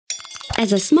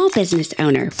As a small business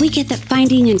owner, we get that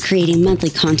finding and creating monthly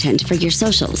content for your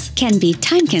socials can be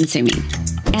time-consuming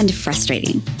and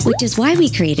frustrating, which is why we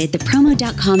created the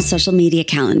Promo.com social media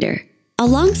calendar.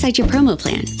 Alongside your promo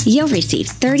plan, you'll receive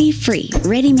 30 free,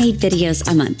 ready-made videos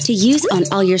a month to use on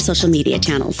all your social media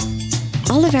channels.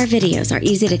 All of our videos are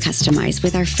easy to customize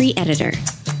with our free editor.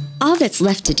 All that's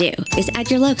left to do is add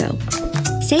your logo.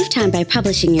 Save time by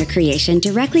publishing your creation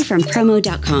directly from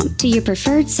Promo.com to your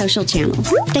preferred social channel.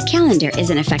 The calendar is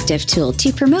an effective tool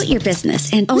to promote your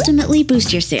business and ultimately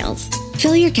boost your sales.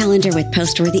 Fill your calendar with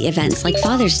post-worthy events like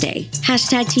Father's Day,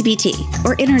 #TBT,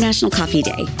 or International Coffee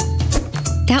Day.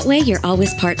 That way, you're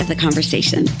always part of the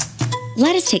conversation.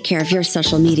 Let us take care of your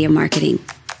social media marketing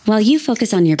while you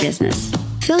focus on your business.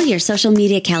 Fill your social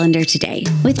media calendar today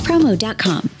with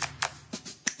Promo.com.